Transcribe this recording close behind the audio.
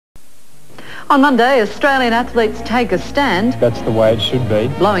On Monday, Australian athletes take a stand. That's the way it should be.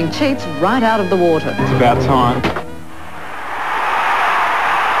 Blowing cheats right out of the water. It's about time.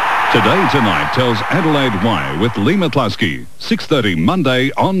 Today Tonight tells Adelaide why with Lee McCluskey. 6:30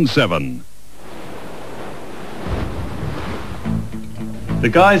 Monday on 7. The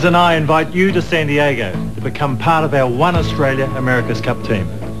guys and I invite you to San Diego to become part of our One Australia America's Cup team.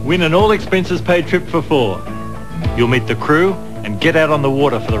 Win an all-expenses-paid trip for 4. You'll meet the crew and get out on the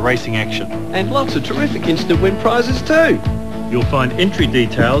water for the racing action. And lots of terrific instant win prizes too. You'll find entry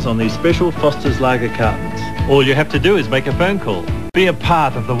details on these special Foster's Lager cartons. All you have to do is make a phone call. Be a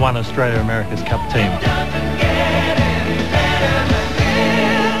part of the One Australia America's Cup team.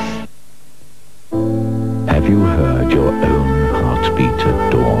 Have you heard your own heartbeat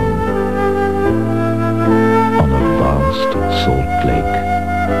at dawn? On a vast salt lake?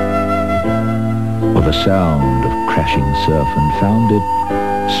 Or the sound of crashing surf and found it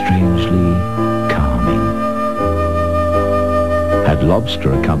strangely calming? Had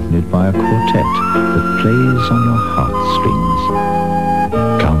lobster accompanied by a quartet that plays on your heartstrings?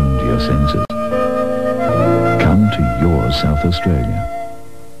 Come to your senses. Come to your South Australia.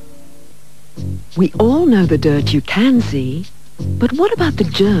 We all know the dirt you can see, but what about the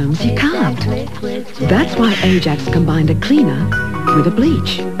germs you can't? That's why Ajax combined a cleaner with a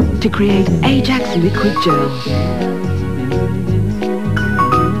bleach to create Ajax Liquid Gel.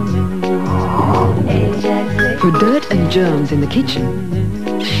 For dirt and germs in the kitchen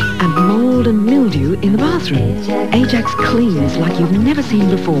and mold and mildew in the bathroom, Ajax cleans like you've never seen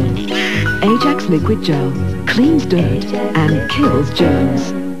before. Ajax Liquid Gel cleans dirt and kills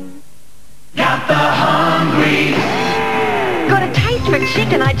germs. Got the hungry. Got a taste for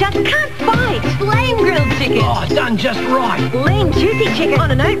chicken I just can't fight. Flame grilled chicken. Oh, done just right. Lean juicy chicken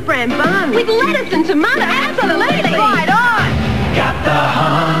on an oat bran bun. With lettuce and tomato. Absolutely. Right on. Got the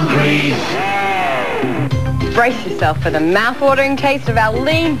hungry. Brace yourself for the mouth-watering taste of our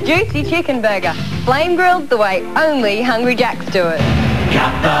lean, juicy chicken burger. Flame grilled the way only Hungry Jacks do it.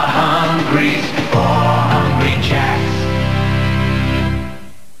 Got the hungry for Hungry Jacks.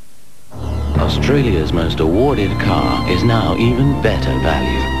 Australia's most awarded car is now even better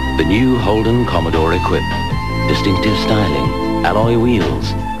value. The new Holden Commodore Equip. Distinctive styling, alloy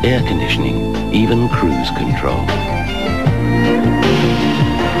wheels, air conditioning, even cruise control.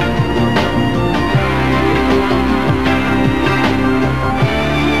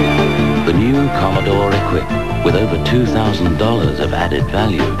 The new Commodore Equip, with over $2,000 of added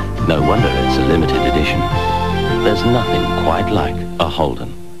value. No wonder it's a limited edition. There's nothing quite like a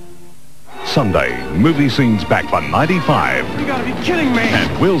Holden. Sunday, movie scenes back for 95. You gotta be kidding me. And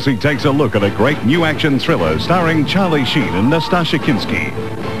Wilsey takes a look at a great new action thriller starring Charlie Sheen and Nastasha Kinski.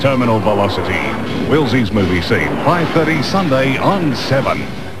 Terminal Velocity. Wilsey's movie scene, 5:30 Sunday on 7.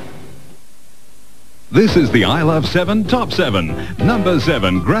 This is the I Love 7 Top 7. Number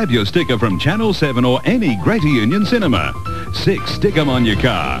 7, grab your sticker from Channel 7 or any Greater Union cinema. 6, stick 'em on your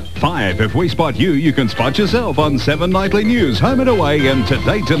car. 5, if we spot you, you can spot yourself on 7 Nightly News, Home and Away and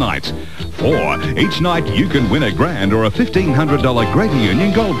Today Tonight. 4, each night you can win a grand or a $1,500 Greater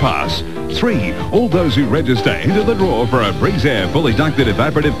Union Gold Pass. 3, all those who register enter the draw for a Breeze Air fully ducted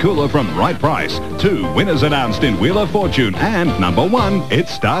evaporative cooler from Right Price. 2, winners announced in Wheel of Fortune. And number 1, it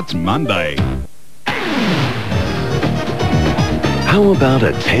starts Monday. How about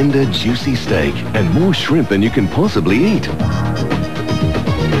a tender, juicy steak and more shrimp than you can possibly eat?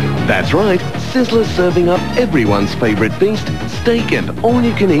 That's right, Sizzler's serving up everyone's favorite feast, steak and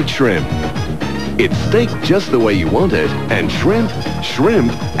all-you-can-eat shrimp. It's steak just the way you want it, and shrimp,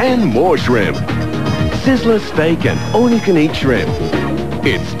 shrimp, and more shrimp. Sizzler steak and all-you-can-eat shrimp.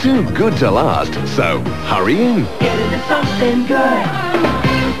 It's too good to last, so hurry in. Get into something good.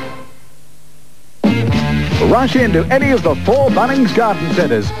 Rush into any of the 4 Bunnings garden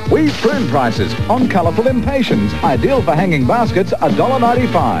centres. We've prune prices on colourful impatiens, ideal for hanging baskets,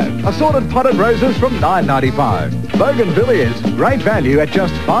 $1.95. Assorted potted roses from $9.95. Bougainvilleas, great value at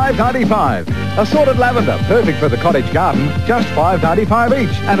just $5.95. Assorted lavender, perfect for the cottage garden, just $5.95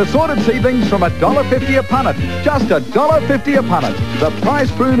 each. And assorted seedlings from $1.50 a punnet, just $1.50 a punnet. The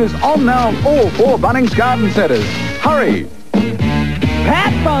price prune is on now on all 4 Bunnings garden centres. Hurry!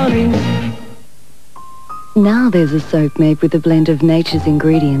 Pat Bunnings. Now there's a soap made with a blend of nature's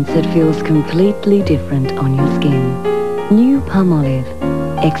ingredients that feels completely different on your skin. New Palmolive.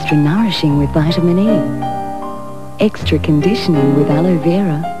 Extra nourishing with vitamin E. Extra conditioning with aloe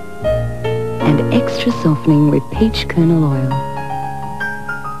vera. And extra softening with peach kernel oil.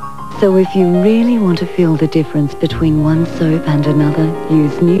 So if you really want to feel the difference between one soap and another,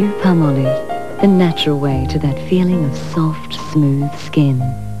 use New Palmolive. The natural way to that feeling of soft, smooth skin.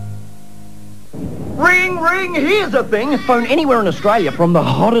 ring. Here's the thing. Phone anywhere in Australia, from the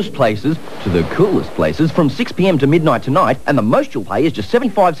hottest places to the coolest places, from 6 p.m. to midnight tonight, and the most you'll pay is just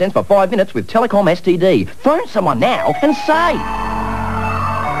 75 cents for 5 minutes with Telecom STD. Phone someone now and say...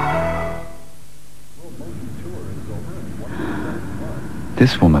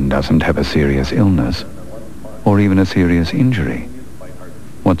 This woman doesn't have a serious illness or even a serious injury.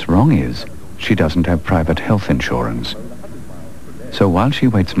 What's wrong is she doesn't have private health insurance. So while she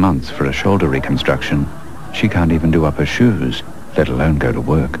waits months for a shoulder reconstruction, she can't even do up her shoes, let alone go to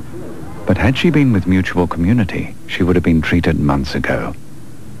work. But had she been with Mutual Community, she would have been treated months ago.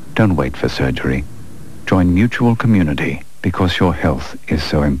 Don't wait for surgery. Join Mutual Community because your health is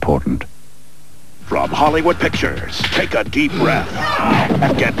so important. From Hollywood Pictures, take a deep breath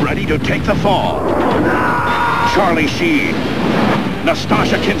and get ready to take the fall. Charlie Sheen,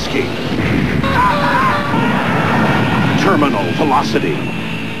 Nastasha Kinski, Terminal Velocity.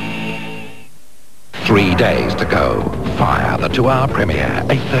 3 days to go. Fire, the 2-hour premiere,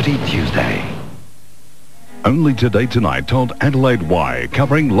 8:30 Tuesday. Only Today Tonight told Adelaide why,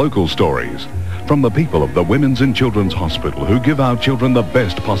 covering local stories. From the people of the Women's and Children's Hospital who give our children the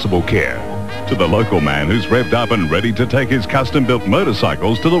best possible care, to the local man who's revved up and ready to take his custom-built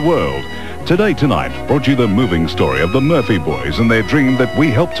motorcycles to the world. Today Tonight brought you the moving story of the Murphy boys and their dream that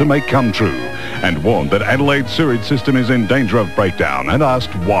we helped to make come true, and warned that Adelaide's sewage system is in danger of breakdown and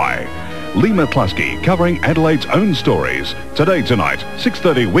asked why. Lee McCluskey covering Adelaide's own stories. Today Tonight,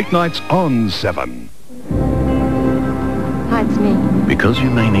 6:30 weeknights on 7. Hi, it's me. Because you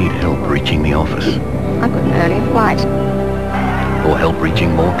may need help reaching the office. I've got an earlier flight. Or help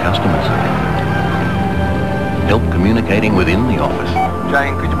reaching more customers. Help communicating within the office.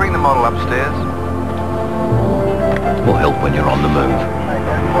 Jane, could you bring the model upstairs? Or help when you're on the move.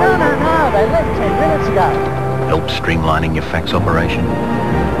 No, they left 10 minutes ago. Help streamlining your fax operation.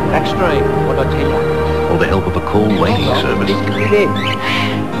 Extreme, what did I tell you? Or the help of a call waiting service.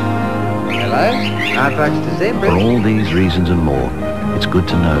 Hello? Our fax to Zebra. For all these reasons and more, it's good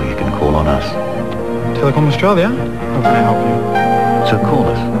to know you can call on us. Telecom Australia? How can I help you? So call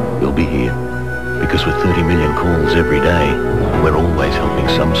us. We'll be here. Because with 30 million calls every day, we're always helping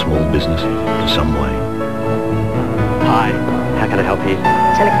some small business in some way. Hi, how can I help you?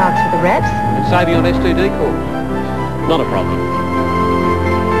 Telecom to the reps. And save you on STD call. Not a problem.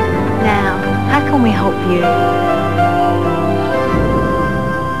 Now, how can we help you?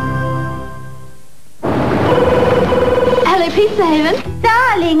 Hello, Pizza Haven.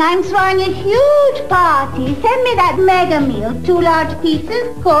 Darling, I'm throwing a huge party. Send me that mega meal. 2 large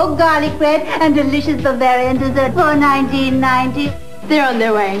pizzas, Coke, garlic bread, and delicious Bavarian dessert for $19.90. They're on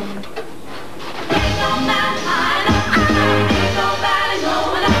their way.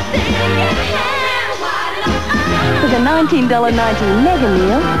 For the $19.90 mega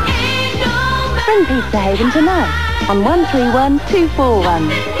meal, ring Pizza Haven tonight on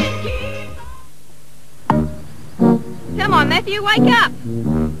 131241. Come on, Matthew, wake up.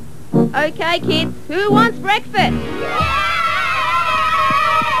 Okay, kids, who wants breakfast?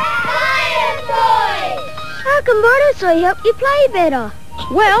 How can Soy help you play better?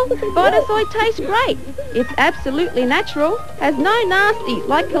 Well, Soy tastes great. It's absolutely natural, has no nasty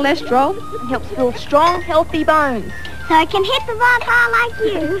like cholesterol, and helps build strong, healthy bones. So I can hit the ball hard like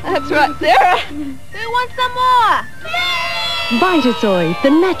you. That's right, Sarah. Who wants some more? Soy, the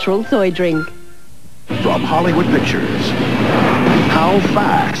natural soy drink. From Hollywood Pictures, how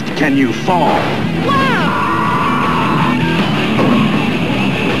fast can you fall? Wow!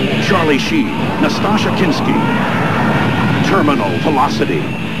 Charlie Sheen, Nastasha Kinski, Terminal Velocity.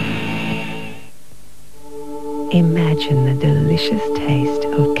 Imagine the delicious taste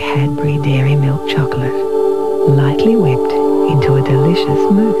of Cadbury Dairy Milk chocolate, lightly whipped into a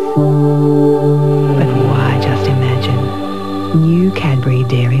delicious mousse. But why just imagine? New Cadbury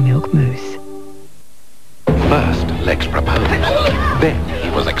Dairy Milk Mousse. First, Lex proposed. Then he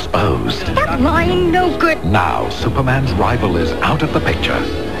was exposed. That lying no good. Now, Superman's rival is out of the picture.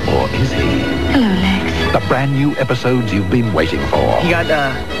 Or is he? Hello, Lex. The brand new episodes you've been waiting for. He got,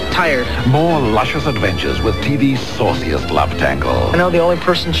 tired. More luscious adventures with TV's sauciest love tangle. I know the only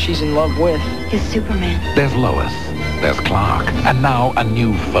person she's in love with Is Superman. There's Lois. There's Clark. And now a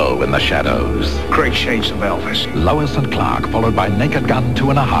new foe in the shadows. Great shades of Elvis. Lois and Clark, followed by Naked Gun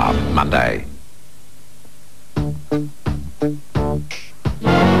 2.5, Monday.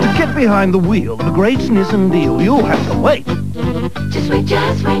 To get behind the wheel of a great Nissan deal, you'll have to wait. Just wait.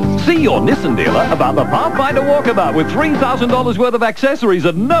 See your Nissan dealer about the Pathfinder Walkabout with $3,000 worth of accessories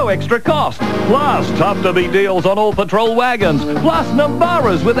at no extra cost. Plus, tough-to-beat deals on all patrol wagons. Plus,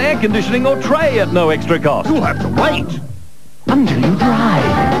 Navaras with air conditioning or tray at no extra cost. You'll have to wait until you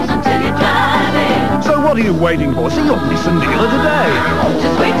drive. Until you drive it. So What are you waiting for? See your Nissan dealer today.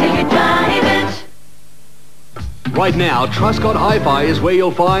 Just wait till you drive it. Right now, Truscott Hi-Fi is where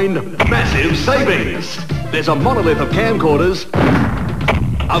you'll find massive savings. There's a monolith of camcorders,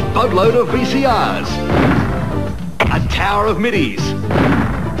 a boatload of VCRs, a tower of midis,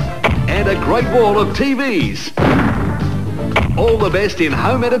 and a great wall of TVs. All the best in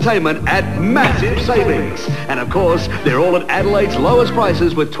home entertainment at massive savings. And of course, they're all at Adelaide's lowest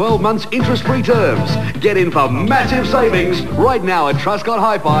prices with 12 months interest-free terms. Get in for massive savings right now at Truscott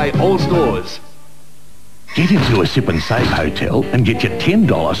Hi-Fi, all stores. Get into a Sip and Save hotel and get your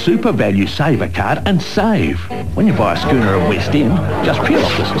 $10 Super Value Saver card and save. When you buy a schooner at West End, just peel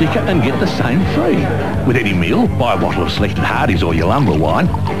off the sticker and get the same free. With any meal, buy a bottle of selected Hardies or Yallumbra wine,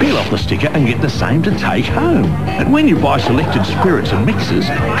 peel off the sticker and get the same to take home. And when you buy selected spirits and mixers,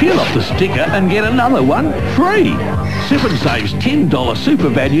 peel off the sticker and get another one free. Sip and Save's $10 Super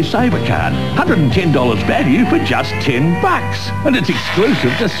Value Saver card. $110 value for just $10. And it's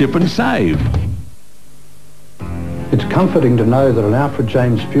exclusive to Sip and Save. It's comforting to know that an Alfred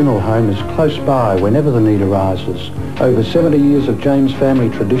James funeral home is close by whenever the need arises. Over 70 years of James family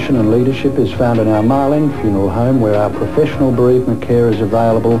tradition and leadership is found in our Mile End funeral home, where our professional bereavement care is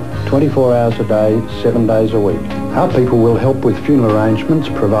available 24 hours a day, 7 days a week. Our people will help with funeral arrangements,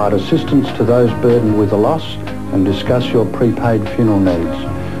 provide assistance to those burdened with a loss, and discuss your prepaid funeral needs.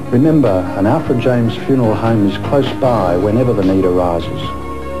 Remember, an Alfred James funeral home is close by whenever the need arises.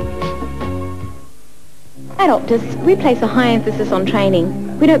 At Optus, we place a high emphasis on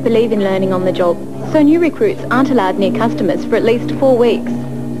training. We don't believe in learning on the job, so new recruits aren't allowed near customers for at least 4 weeks.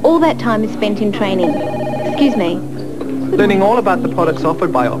 All that time is spent in training. Excuse me. Learning all about the products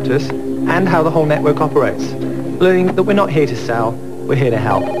offered by Optus and how the whole network operates. Learning that we're not here to sell, we're here to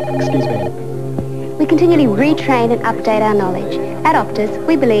help. Excuse me. We continually retrain and update our knowledge. At Optus,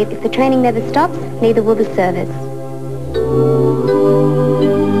 we believe if the training never stops, neither will the service.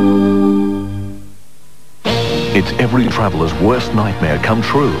 It's every traveller's worst nightmare come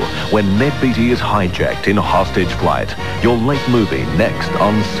true when NetBT is hijacked in a hostage flight. Your late movie next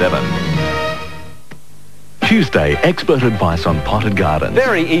on 7. Tuesday, expert advice on potted gardens.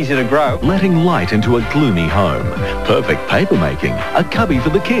 Very easy to grow. Letting light into a gloomy home. Perfect paper making, a cubby for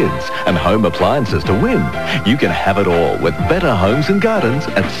the kids, and home appliances to win. You can have it all with Better Homes and Gardens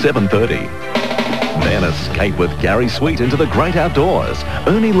at 7:30. Then escape with Gary Sweet into the great outdoors.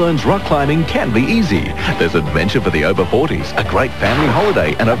 Ernie learns rock climbing can be easy. There's adventure for the over 40s, a great family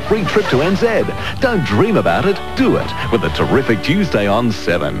holiday, and a free trip to NZ. Don't dream about it, do it with a terrific Tuesday on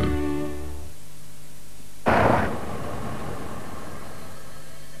 7.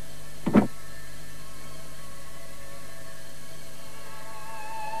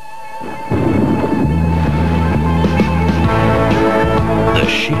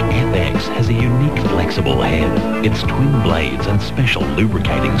 Its twin blades and special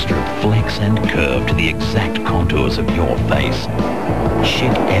lubricating strip flex and curve to the exact contours of your face.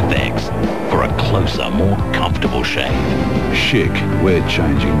 Chic FX for a closer, more comfortable shave. Chic, we're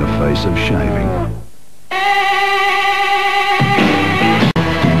changing the face of shaving.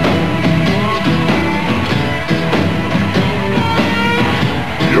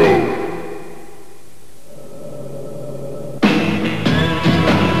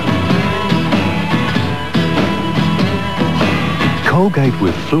 Colgate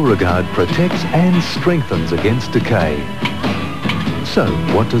with Fluorogard protects and strengthens against decay. So,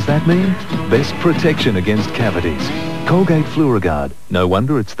 what does that mean? Best protection against cavities. Colgate Fluorogard. No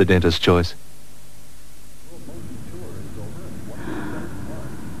wonder it's the dentist's choice.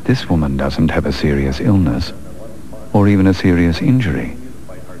 This woman doesn't have a serious illness, or even a serious injury.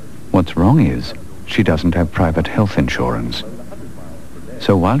 What's wrong is, she doesn't have private health insurance.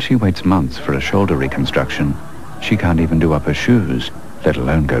 So while she waits months for a shoulder reconstruction, she can't even do up her shoes, let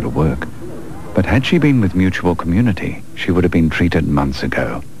alone go to work. But had she been with Mutual Community, she would have been treated months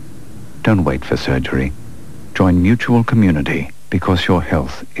ago. Don't wait for surgery. Join Mutual Community because your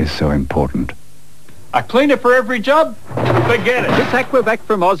health is so important. A cleaner for every job? Forget it. This Aquavac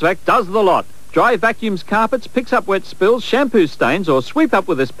from Osvac does the lot. Dry vacuums carpets, picks up wet spills, shampoo stains, or sweep up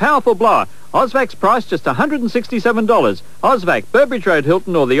with this powerful blower. Osvac's price just $167. Osvac, Burbridge Road,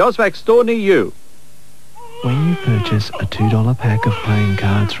 Hilton, or the Osvac store near you. When you purchase a $2 pack of playing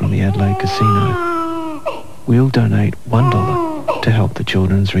cards from the Adelaide Casino, we'll donate $1 to help the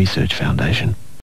Children's Research Foundation.